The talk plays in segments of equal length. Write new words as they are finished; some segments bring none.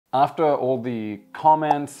After all the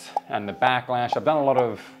comments and the backlash, I've done a lot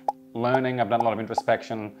of learning, I've done a lot of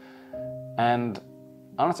introspection, and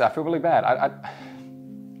honestly, I feel really bad.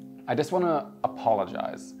 I just want to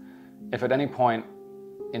apologize if at any point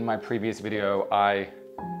in my previous video I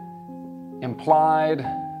implied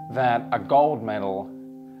that a gold medal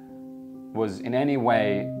was in any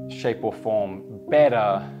way, shape or form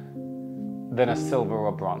better than a silver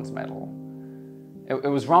or bronze medal. It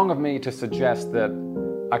was wrong of me to suggest that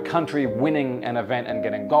a country winning an event and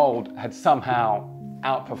getting gold had somehow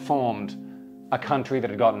outperformed a country that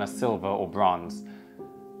had gotten a silver or bronze.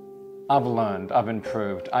 I've learned, I've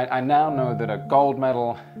improved. I now know that a gold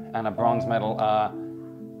medal and a bronze medal are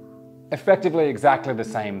effectively exactly the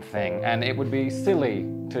same thing, and it would be silly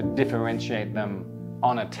to differentiate them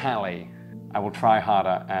on a tally. I will try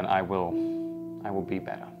harder and I will be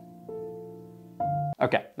better.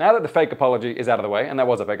 Okay, now that the fake apology is out of the way, and that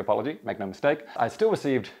was a fake apology, make no mistake, I still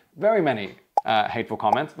received very many hateful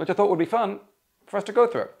comments, which I thought would be fun for us to go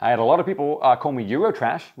through. I had a lot of people call me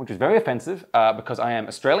Eurotrash, which is very offensive because I am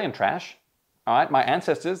Australian trash. All right, my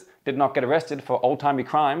ancestors did not get arrested for old-timey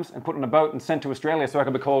crimes and put on a boat and sent to Australia so I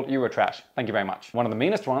could be called Eurotrash. Thank you very much. One of the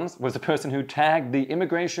meanest ones was the person who tagged the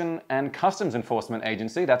Immigration and Customs Enforcement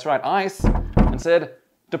Agency, that's right, ICE, and said,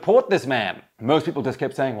 "Deport this man." Most people just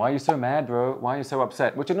kept saying, "Why are you so mad, bro? Why are you so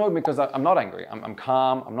upset?" Which annoyed me because I'm not angry. I'm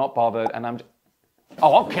calm, I'm not bothered, and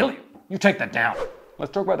oh, I'll kill you. You take that down.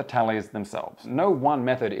 Let's talk about the tallies themselves. No one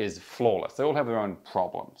method is flawless. They all have their own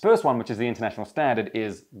problems. First one, which is the international standard,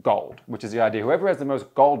 is gold, which is the idea whoever has the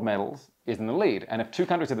most gold medals is in the lead. And if two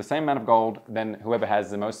countries have the same amount of gold, then whoever has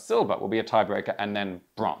the most silver will be a tiebreaker, and then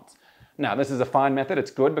bronze. Now, this is a fine method. It's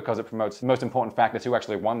good because it promotes the most important factors who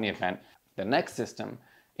actually won the event. The next system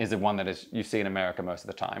is the one that you see in America most of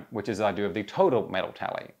the time, which is the idea of the total medal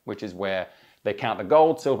tally, which is where they count the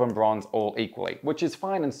gold, silver, and bronze all equally, which is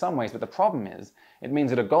fine in some ways, but the problem is it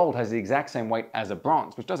means that a gold has the exact same weight as a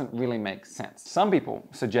bronze, which doesn't really make sense. Some people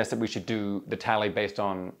suggest that we should do the tally based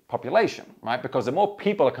on population, right? Because the more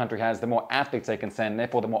people a country has, the more athletes they can send,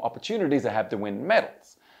 therefore the more opportunities they have to win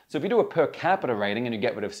medals. So if you do a per capita rating and you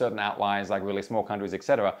get rid of certain outliers like really small countries,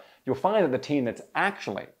 etc., you'll find that the team that's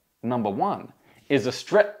actually number one is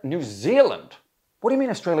New Zealand. What do you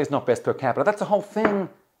mean Australia's not best per capita? That's the whole thing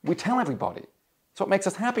we tell everybody. It's what makes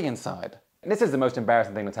us happy inside. And this is the most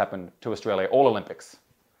embarrassing thing that's happened to Australia all Olympics.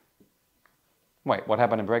 Wait, what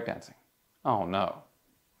happened in breakdancing? Oh no,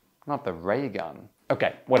 not the ray gun.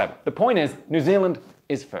 Okay, whatever. The point is, New Zealand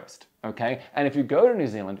is first, okay? And if you go to New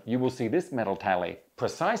Zealand, you will see this medal tally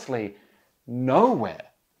precisely nowhere.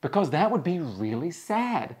 Because that would be really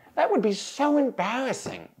sad. That would be so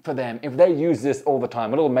embarrassing for them if they use this all the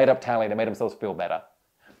time, a little made-up tally to make themselves feel better.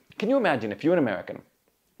 Can you imagine if you're an American,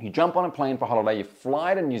 you jump on a plane for holiday, you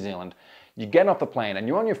fly to New Zealand, you get off the plane, and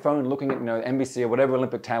you're on your phone looking at NBC or whatever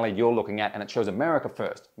Olympic tally you're looking at, and it shows America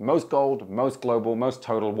first. Most gold, most global, most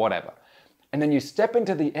total, whatever. And then you step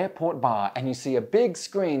into the airport bar and you see a big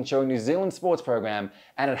screen showing New Zealand sports program,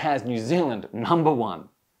 and it has New Zealand number one.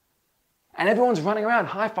 And everyone's running around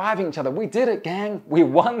high-fiving each other. We did it, gang. We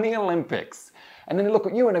won the Olympics. And then they look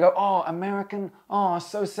at you and they go, "Oh, American, oh,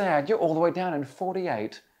 so sad. You're all the way down in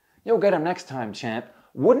 48. You'll get them next time, champ."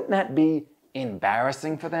 Wouldn't that be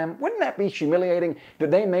embarrassing for them? Wouldn't that be humiliating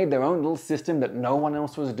that they made their own little system that no one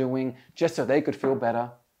else was doing just so they could feel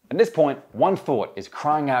better? At this point, one thought is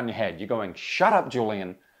crying out in your head. You're going, "Shut up,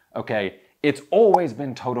 Julian. Okay, it's always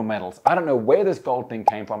been total medals. I don't know where this gold thing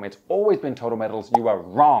came from. It's always been total medals. You are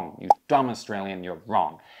wrong. You dumb Australian, you're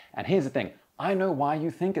wrong." And here's the thing. I know why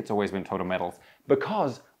you think it's always been total medals.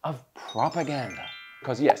 Because of propaganda.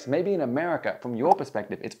 Because yes, maybe in America, from your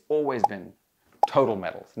perspective, it's always been total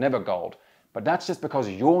medals, never gold. But that's just because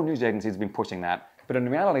your news agency has been pushing that. But in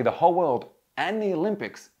reality, the whole world and the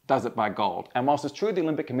Olympics does it by gold. And whilst it's true the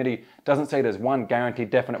Olympic Committee doesn't say there's one guaranteed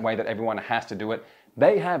definite way that everyone has to do it,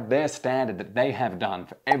 they have their standard that they have done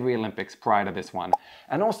for every Olympics prior to this one.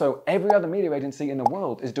 And also, every other media agency in the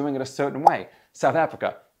world is doing it a certain way. South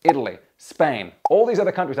Africa, Italy, Spain, all these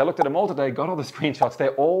other countries, I looked at them all today, got all the screenshots,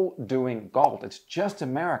 they're all doing gold. It's just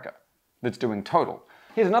America that's doing total.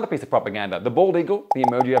 Here's another piece of propaganda. The bald eagle, the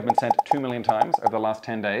emoji I've been sent 2 million times over the last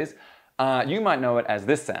 10 days. You might know it as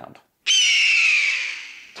this sound.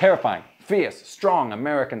 Terrifying, fierce, strong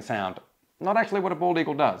American sound. Not actually what a bald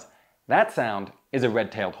eagle does. That sound is a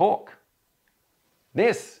red-tailed hawk.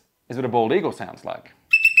 This is what a bald eagle sounds like.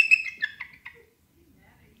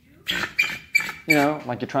 You know,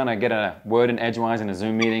 like you're trying to get a word in edgewise in a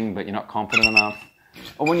Zoom meeting, but you're not confident enough.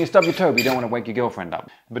 Or when you stub your toe, but you don't want to wake your girlfriend up.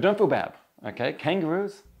 But don't feel bad, okay?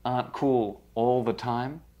 Kangaroos aren't cool all the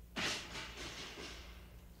time.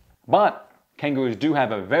 But kangaroos do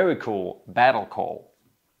have a very cool battle call.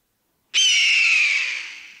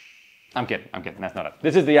 I'm kidding, that's not it.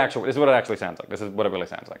 This is what it actually sounds like. This is what it really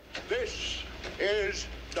sounds like. This is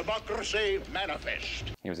Democracy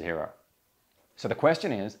Manifest. He was a hero. So the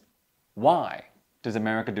question is, why does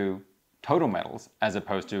America do total medals as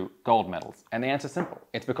opposed to gold medals? And the answer is simple.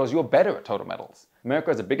 It's because you're better at total medals.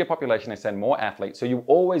 America has a bigger population, they send more athletes, so you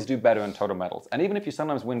always do better in total medals. And even if you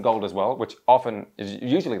sometimes win gold as well, which often is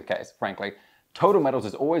usually the case, frankly, total medals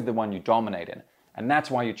is always the one you dominate in. And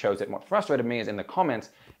that's why you chose it. And what frustrated me is in the comments,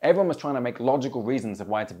 everyone was trying to make logical reasons of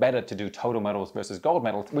why it's better to do total medals versus gold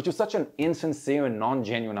medals, which was such an insincere and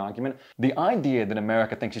non-genuine argument. The idea that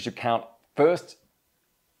America thinks you should count first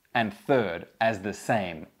and third as the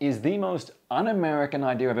same is the most un-American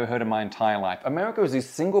idea I've ever heard in my entire life. America is the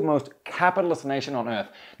single most capitalist nation on earth.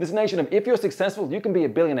 This nation of if you're successful, you can be a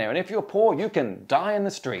billionaire, and if you're poor, you can die in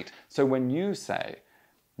the street. So when you say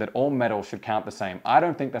that all medals should count the same, I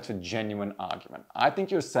don't think that's a genuine argument. I think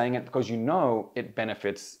you're saying it because you know it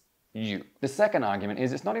benefits you. The second argument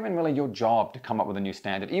is it's not even really your job to come up with a new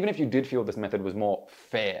standard. Even if you did feel this method was more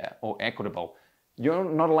fair or equitable, you're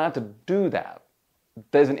not allowed to do that.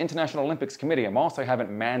 There's an International Olympics Committee, and whilst they haven't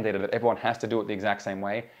mandated that everyone has to do it the exact same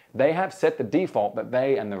way, they have set the default that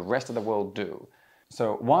they and the rest of the world do.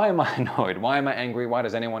 So why am I annoyed? Why am I angry? Why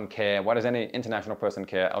does anyone care? Why does any international person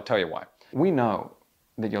care? I'll tell you why. We know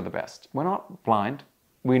that you're the best. We're not blind.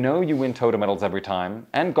 We know you win total medals every time,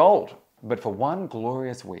 and gold. But for one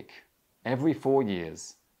glorious week, every 4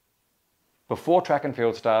 years, before track and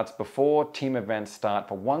field starts, before team events start,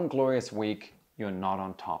 for one glorious week, you're not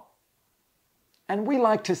on top. And we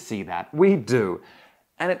like to see that. We do.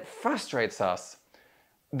 And it frustrates us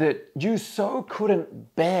that you so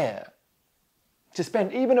couldn't bear to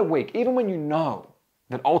spend even a week, even when you know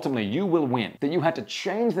that ultimately you will win, that you had to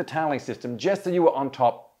change the tally system just so you were on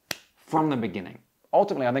top from the beginning.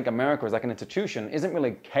 Ultimately, I think America as like an institution isn't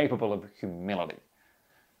really capable of humility.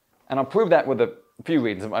 And I'll prove that with a few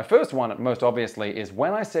reasons. My first one, most obviously, is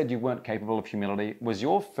when I said you weren't capable of humility, was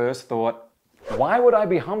your first thought, why would I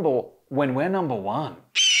be humble when we're number one?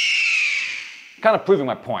 Kind of proving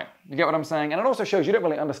my point. You get what I'm saying? And it also shows you don't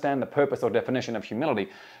really understand the purpose or definition of humility,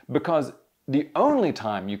 because the only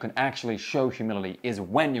time you can actually show humility is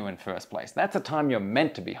when you're in first place. That's the time you're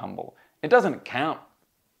meant to be humble. It doesn't count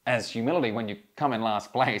as humility when you come in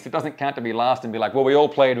last place. It doesn't count to be last and be like, well, we all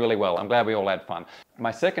played really well. I'm glad we all had fun.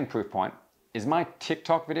 My second proof point is my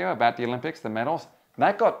TikTok video about the Olympics, the medals.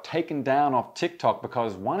 That got taken down off TikTok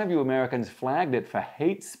because one of you Americans flagged it for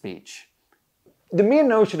hate speech. The mere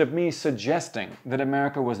notion of me suggesting that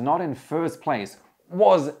America was not in first place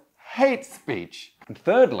was hate speech. And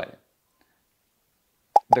thirdly,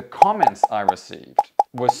 the comments I received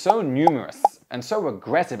were so numerous and so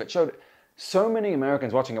aggressive. It showed so many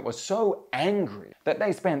Americans watching it were so angry that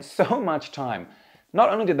they spent so much time. Not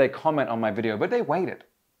only did they comment on my video, but they waited.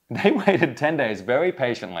 They waited 10 days very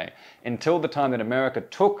patiently until the time that America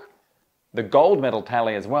took the gold medal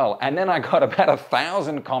tally as well. And then I got about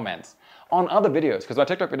 1,000 comments on other videos, because my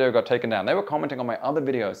TikTok video got taken down. They were commenting on my other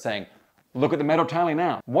videos saying, look at the medal tally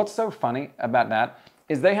now. What's so funny about that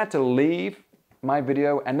is they had to leave my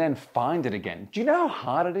video and then find it again. Do you know how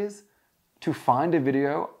hard it is to find a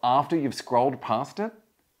video after you've scrolled past it?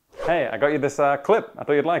 Hey, I got you this clip. I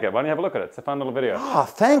thought you'd like it. Why don't you have a look at it? It's a fun little video. Oh,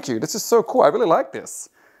 thank you. This is so cool. I really like this.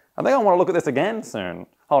 I think I want to look at this again soon.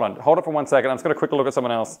 Hold on. Hold it for 1 second. I'm just going to quickly look at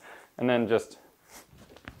someone else and then just...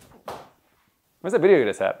 Where's that video you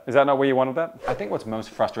just had? Is that not where you wanted that? I think what's most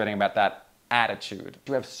frustrating about that attitude,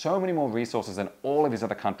 you have so many more resources than all of these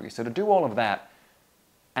other countries. So to do all of that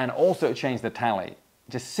and also change the tally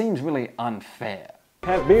just seems really unfair.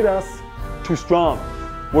 Can't beat us. Too strong.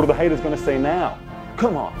 What are the haters going to say now?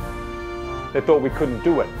 Come on. They thought we couldn't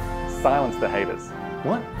do it. Silence the haters.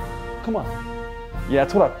 What? Come on. Yeah,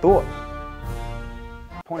 that's what I thought.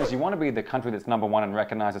 Point is, you want to be the country that's number one and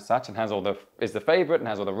recognized as such and has is the favorite and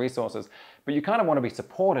has all the resources, but you kind of want to be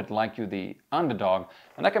supported like you're the underdog,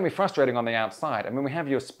 and that can be frustrating on the outside. I mean, we have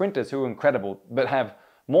your sprinters who are incredible, but have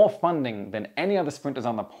more funding than any other sprinters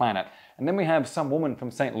on the planet. And then we have some woman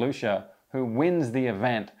from St. Lucia who wins the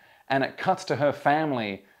event, and it cuts to her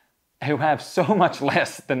family who have so much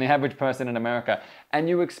less than the average person in America. And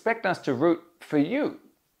you expect us to root for you.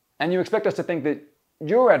 And you expect us to think that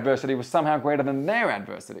your adversity was somehow greater than their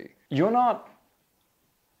adversity. You're not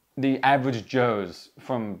the average Joes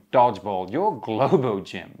from dodgeball. You're Globo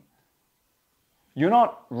Gym. You're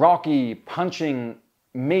not Rocky punching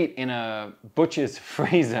meat in a butcher's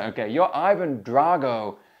freezer, okay? You're Ivan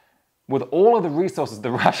Drago with all of the resources of the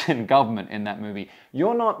Russian government in that movie.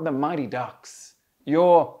 You're not the Mighty Ducks.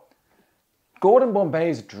 You're Gordon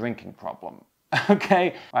Bombay's drinking problem.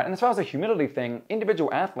 Okay? Right, and as far as the humility thing,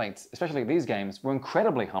 individual athletes, especially at these games, were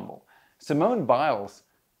incredibly humble. Simone Biles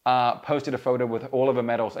posted a photo with all of her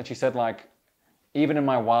medals, and she said, like, even in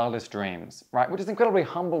my wildest dreams, right? Which is an incredibly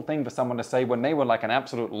humble thing for someone to say when they were like an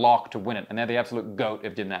absolute lock to win it, and they're the absolute GOAT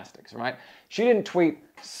of gymnastics, right? She didn't tweet,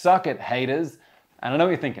 "Suck it, haters." And I know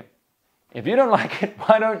what you're thinking. If you don't like it,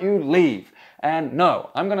 why don't you leave? And no,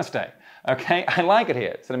 I'm gonna stay, okay? I like it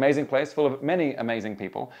here. It's an amazing place full of many amazing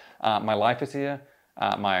people. My life is here.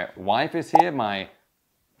 My wife is here. My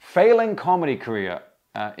failing comedy career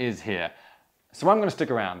is here. So I'm gonna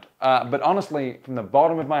stick around. But honestly, from the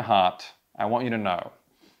bottom of my heart, I want you to know